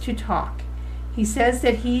begins to talk. He says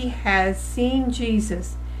that he has seen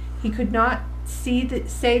Jesus. He could not say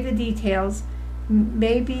the details.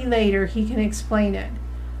 Maybe later he can explain it.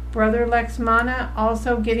 Brother Lexmana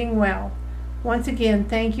also getting well. Once again,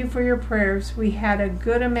 thank you for your prayers. We had a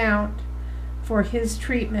good amount for his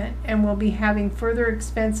treatment and will be having further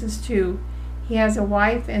expenses too. He has a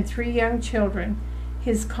wife and 3 young children.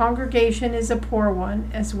 His congregation is a poor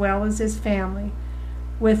one, as well as his family.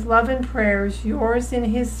 With love and prayers, yours in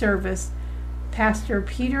his service, Pastor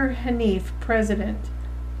Peter Hanif, President,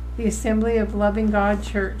 the Assembly of Loving God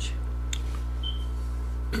Church.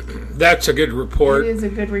 That's a good report. It is a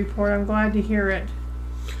good report. I'm glad to hear it.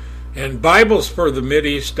 And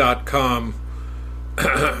BiblesForTheMideast.com,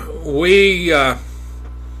 we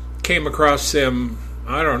came across them,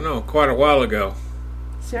 I don't know, quite a while ago.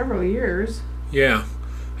 Several years. Yeah.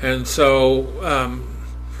 And so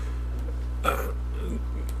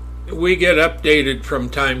we get updated from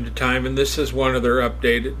time to time, and this is one of their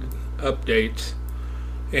updates.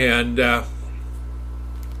 And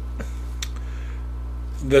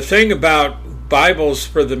the thing about Bibles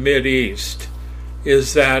for the Mideast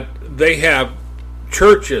is that they have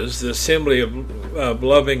churches, the Assembly of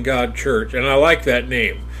Loving God Church, and I like that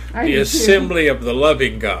name, the Assembly of the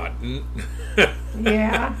Loving God.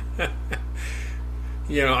 Yeah.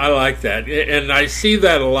 You know, I like that. And I see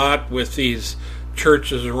that a lot with these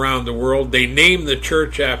churches around the world. They name the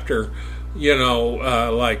church after,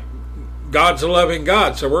 like, God's a loving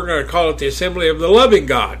God, so we're going to call it the Assembly of the Loving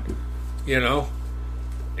God,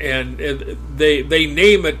 And they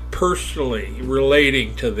name it personally,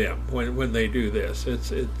 relating to them when they do this.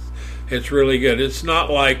 It's really good. It's not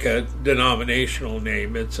like a denominational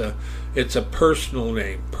name. It's a personal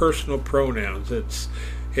name, personal pronouns.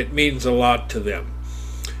 It means a lot to them.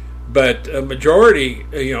 But a majority,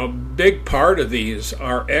 big part of these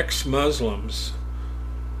are ex-Muslims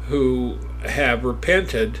who have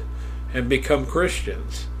repented and become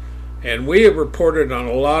Christians. And we have reported on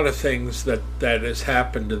a lot of things that has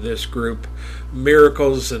happened to this group,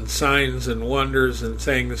 miracles and signs and wonders and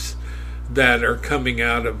things that are coming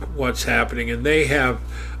out of what's happening. And they have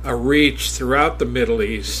a reach throughout the Middle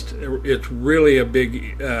East. It's really a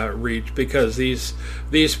big reach because these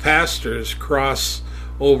pastors cross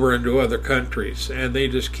over into other countries and they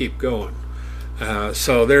just keep going.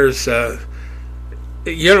 So there's...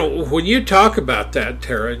 when you talk about that,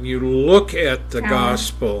 Tara, and you look at the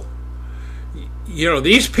gospel,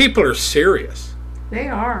 these people are serious. They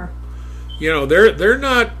are. They're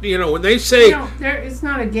not, when they say... it's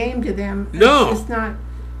not a game to them. No. It's not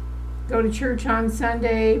go to church on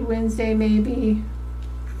Sunday, Wednesday maybe.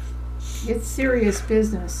 It's serious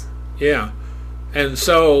business. Yeah. And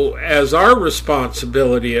so, as our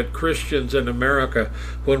responsibility at Christians in America,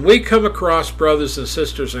 when we come across brothers and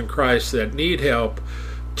sisters in Christ that need help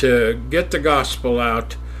to get the gospel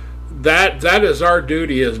out, that is our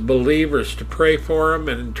duty as believers, to pray for them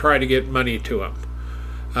and try to get money to them,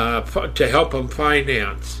 to help them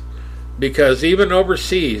finance. Because even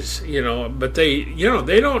overseas, but they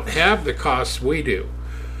don't have the costs we do.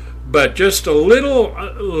 But just a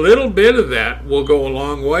little bit of that will go a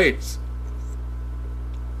long ways.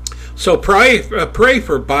 So pray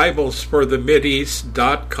for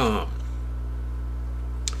BiblesForTheMideast.com.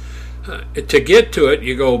 To get to it,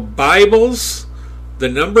 you go Bibles,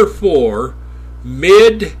 4,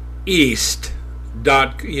 Mideast,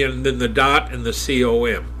 and then the dot and the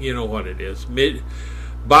com. You know what it is.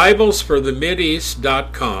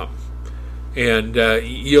 BiblesForTheMideast.com. And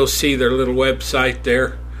you'll see their little website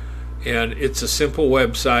there. And it's a simple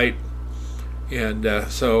website. And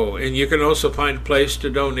and you can also find a place to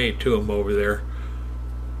donate to them over there.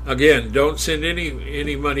 Again, don't send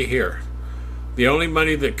any money here. The only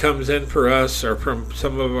money that comes in for us are from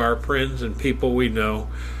some of our friends and people we know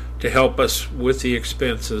to help us with the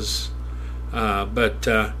expenses.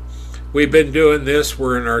 But we've been doing this.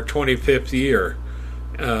 We're in our 25th year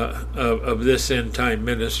of this end time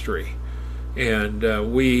ministry.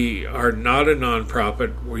 And we are not a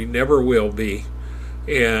nonprofit. We never will be.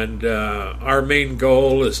 And our main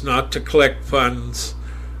goal is not to collect funds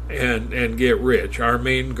and get rich. Our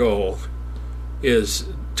main goal is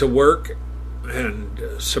to work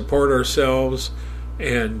and support ourselves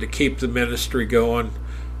and to keep the ministry going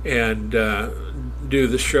and do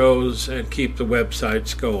the shows and keep the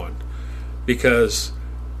websites going, because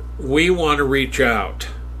we want to reach out.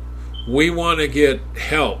 We want to get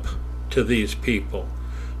help to these people.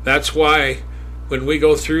 That's why when we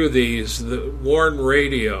go through these, the Warren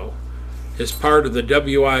Radio is part of the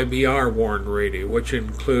WIBR Warren Radio, which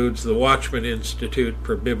includes the Watchman Institute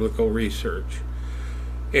for Biblical Research.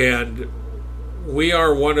 And we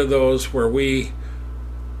are one of those where we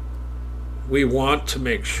want to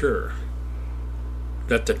make sure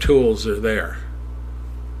that the tools are there.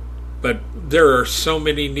 But there are so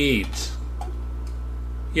many needs,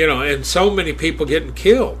 and so many people getting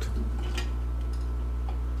killed.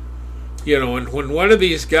 And when one of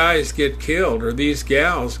these guys get killed or these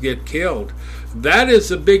gals get killed, that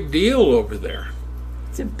is a big deal over there.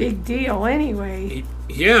 It's a big deal anyway.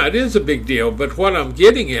 Yeah, it is a big deal. But what I'm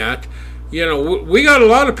getting at, we got a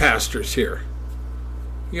lot of pastors here.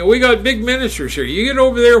 We got big ministers here. You get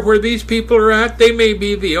over there where these people are at, they may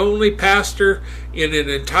be the only pastor in an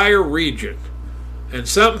entire region. And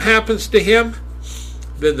something happens to him,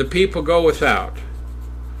 then the people go without.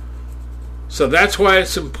 So that's why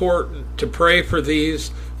it's important to pray for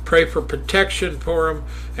these, pray for protection for them,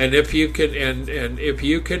 and if you can, and if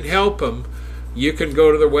you can help them, you can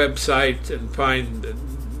go to their website and find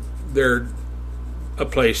a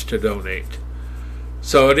place to donate.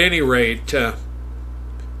 So at any rate,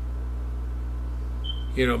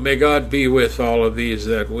 may God be with all of these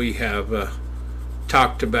that we have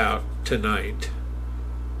talked about tonight,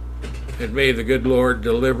 and may the good Lord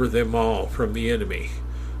deliver them all from the enemy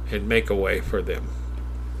and make a way for them.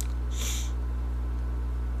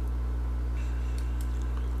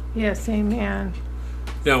 Yes, amen.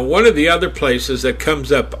 Now, one of the other places that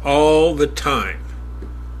comes up all the time,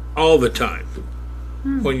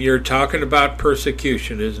 when you're talking about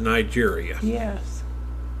persecution is Nigeria. Yes.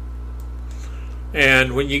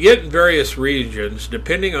 And when you get in various regions,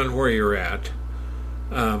 depending on where you're at,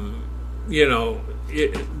 the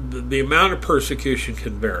amount of persecution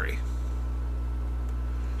can vary.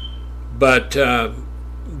 But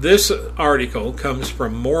this article comes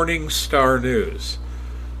from Morning Star News.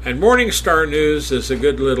 And Morning Star News is a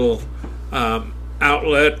good little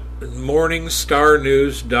outlet,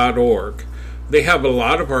 morningstarnews.org. They have a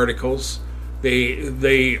lot of articles.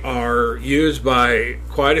 They are used by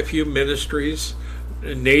quite a few ministries,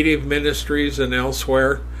 native ministries and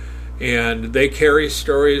elsewhere. And they carry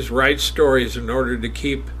stories, write stories in order to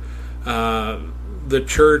keep the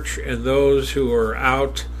church and those who are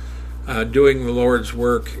out doing the Lord's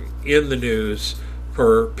work in the news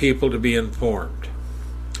for people to be informed.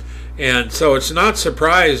 And so it's not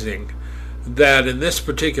surprising that in this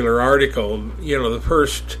particular article,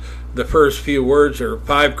 the first few words are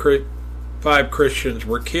five Christians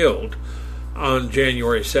were killed on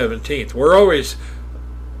January 17th. We're always,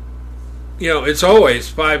 it's always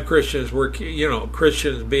 5 Christians were,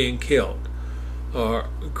 Christians being killed, or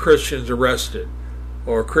Christians arrested,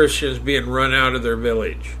 or Christians being run out of their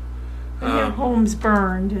village. And their homes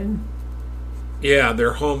burned. Yeah,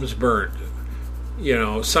 their homes burned.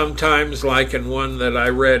 Sometimes, like in one that I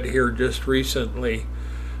read here just recently,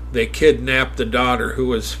 they kidnapped the daughter who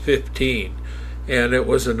was 15. And it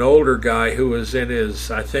was an older guy who was in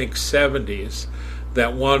his, I think, 70s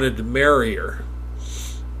that wanted to marry her.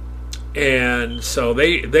 And so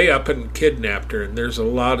they up and kidnapped her. And there's a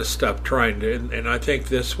lot of stuff trying to, and I think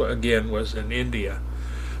this, again, was in India.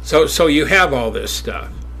 So you have all this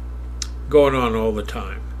stuff going on all the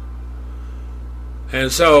time.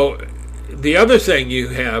 And so the other thing you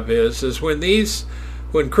have is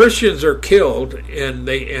when Christians are killed and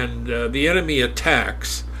the enemy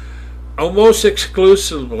attacks, almost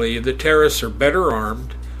exclusively the terrorists are better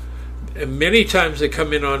armed, and many times they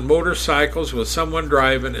come in on motorcycles with someone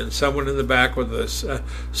driving and someone in the back with us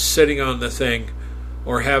sitting on the thing,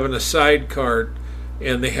 or having a sidecar,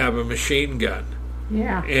 and they have a machine gun.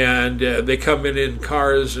 Yeah. And they come in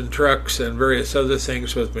cars and trucks and various other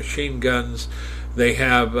things with machine guns. They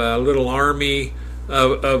have a little army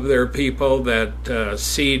of their people that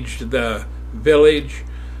sieged the village.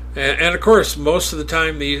 And of course, most of the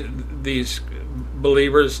time these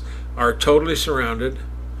believers are totally surrounded,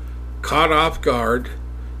 caught off guard,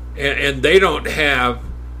 and they don't have,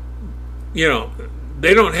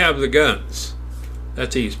 they don't have the guns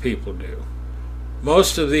that these people do.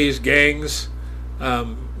 Most of these gangs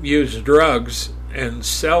use drugs and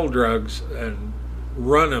sell drugs and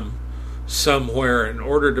run them somewhere in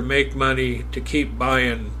order to make money to keep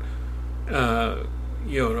buying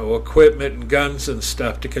equipment and guns and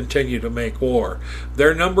stuff to continue to make war.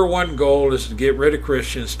 Their number one goal is to get rid of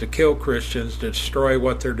Christians, to kill Christians, to destroy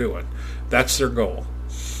what they're doing. That's their goal.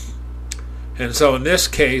 And so in this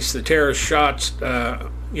case, the terrorists shot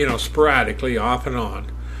sporadically off and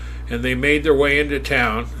on, and they made their way into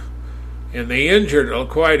town, and they injured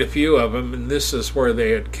quite a few of them, and this is where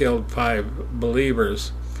they had killed 5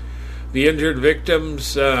 believers. The injured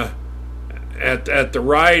victims at the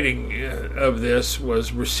writing of this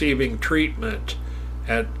was receiving treatment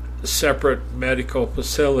at separate medical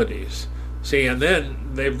facilities. See, and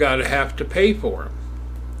then they've got to have to pay for them.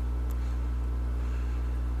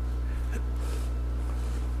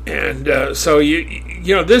 And so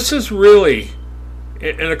this is really,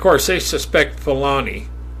 and of course they suspect Fulani,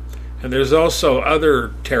 and there's also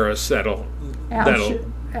other terrorists that'll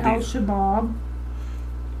Al-Shabaab.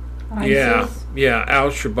 ISIS. Yeah,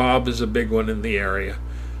 Al-Shabaab is a big one in the area.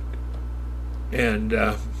 And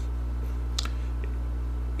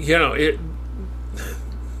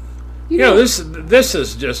this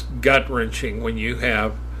is just gut-wrenching when you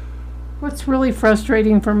have. What's really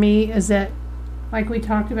frustrating for me is that, like we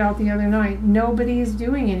talked about the other night, nobody is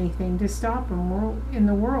doing anything to stop them in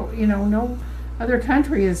the world. No other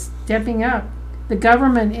country is stepping up. The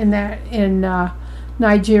government in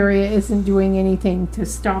Nigeria isn't doing anything to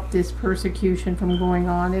stop this persecution from going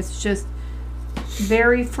on. It's just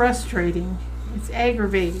very frustrating. It's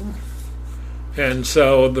aggravating. And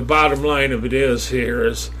so the bottom line of it is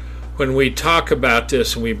when we talk about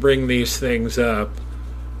this and we bring these things up,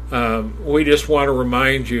 we just want to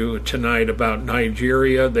remind you tonight about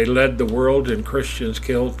Nigeria. They led the world in Christians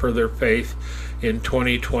killed for their faith in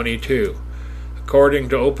 2022. According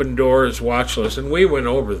to Open Doors watch list, and we went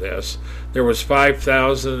over this, there was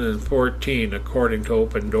 5,014 according to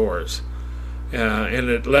Open Doors. And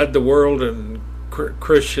it led the world in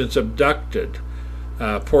Christians abducted,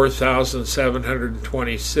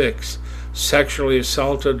 4,726, sexually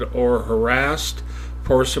assaulted or harassed,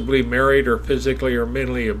 forcibly married or physically or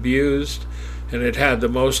mentally abused, and it had the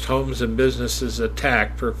most homes and businesses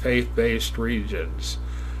attacked for faith-based regions.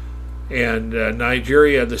 And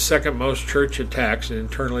Nigeria had the second most church attacks and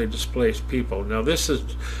internally displaced people. Now this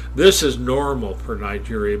is normal for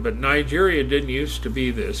Nigeria, but Nigeria didn't used to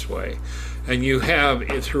be this way. And you have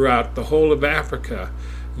throughout the whole of Africa,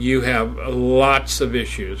 you have lots of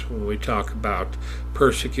issues when we talk about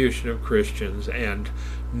persecution of Christians, and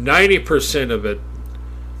 90% of it,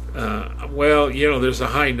 there's a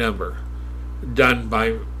high number done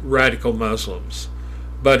by radical Muslims.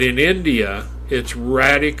 But in India, it's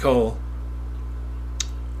radical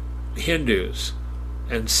Hindus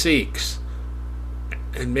and Sikhs,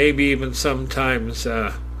 and maybe even sometimes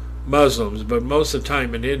Muslims, but most of the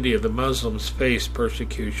time in India, the Muslims face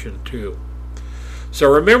persecution too. So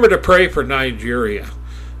remember to pray for Nigeria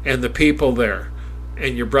and the people there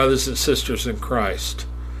and your brothers and sisters in Christ.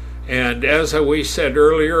 And as we said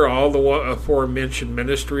earlier, all the aforementioned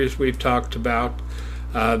ministries we've talked about,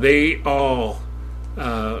 they all,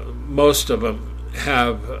 most of them,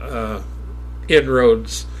 have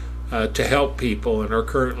inroads to help people and are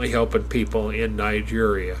currently helping people in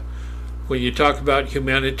Nigeria. When you talk about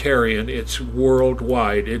humanitarian, it's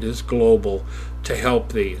worldwide, it is global to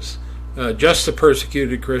help these. Just the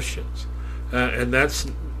persecuted Christians. And that's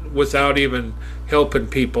without even helping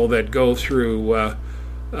people that go through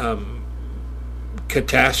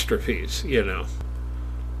catastrophes,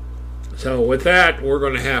 So with that, we're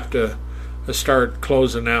going to have to start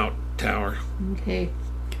closing out, Tower. Okay.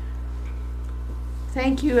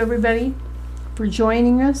 Thank you, everybody, for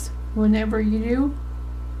joining us whenever you do.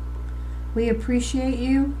 We appreciate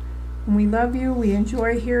you, and we love you. We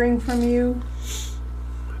enjoy hearing from you.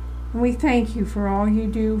 And we thank you for all you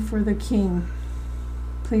do for the King.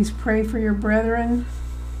 Please pray for your brethren.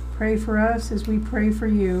 Pray for us as we pray for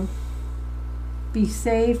you. Be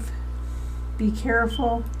safe. Be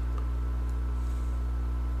careful.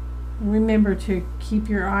 And remember to keep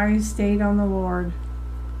your eyes stayed on the Lord.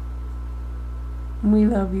 And we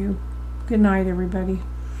love you. Good night, everybody.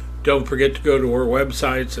 Don't forget to go to our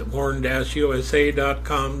websites at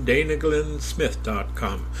warn-usa.com,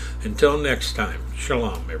 danaglennsmith.com. Until next time,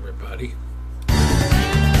 shalom, everybody.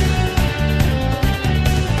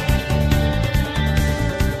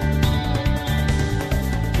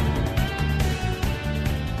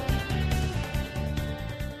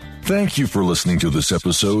 Thank you for listening to this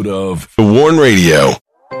episode of The Warn Radio.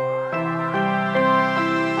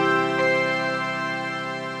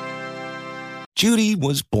 Judy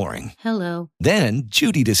was boring. Hello. Then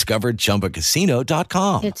Judy discovered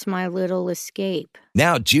ChumbaCasino.com. It's my little escape.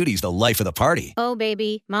 Now Judy's the life of the party. Oh,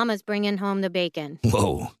 baby, mama's bringing home the bacon.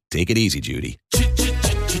 Whoa, take it easy, Judy.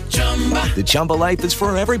 The Chumba life is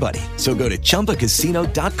for everybody. So go to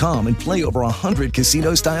ChumbaCasino.com and play over 100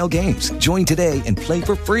 casino-style games. Join today and play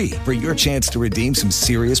for free for your chance to redeem some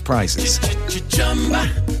serious prizes.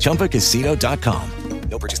 ChumbaCasino.com.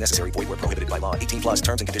 No purchase necessary. Void where prohibited by law. 18+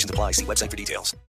 terms and conditions apply. See website for details.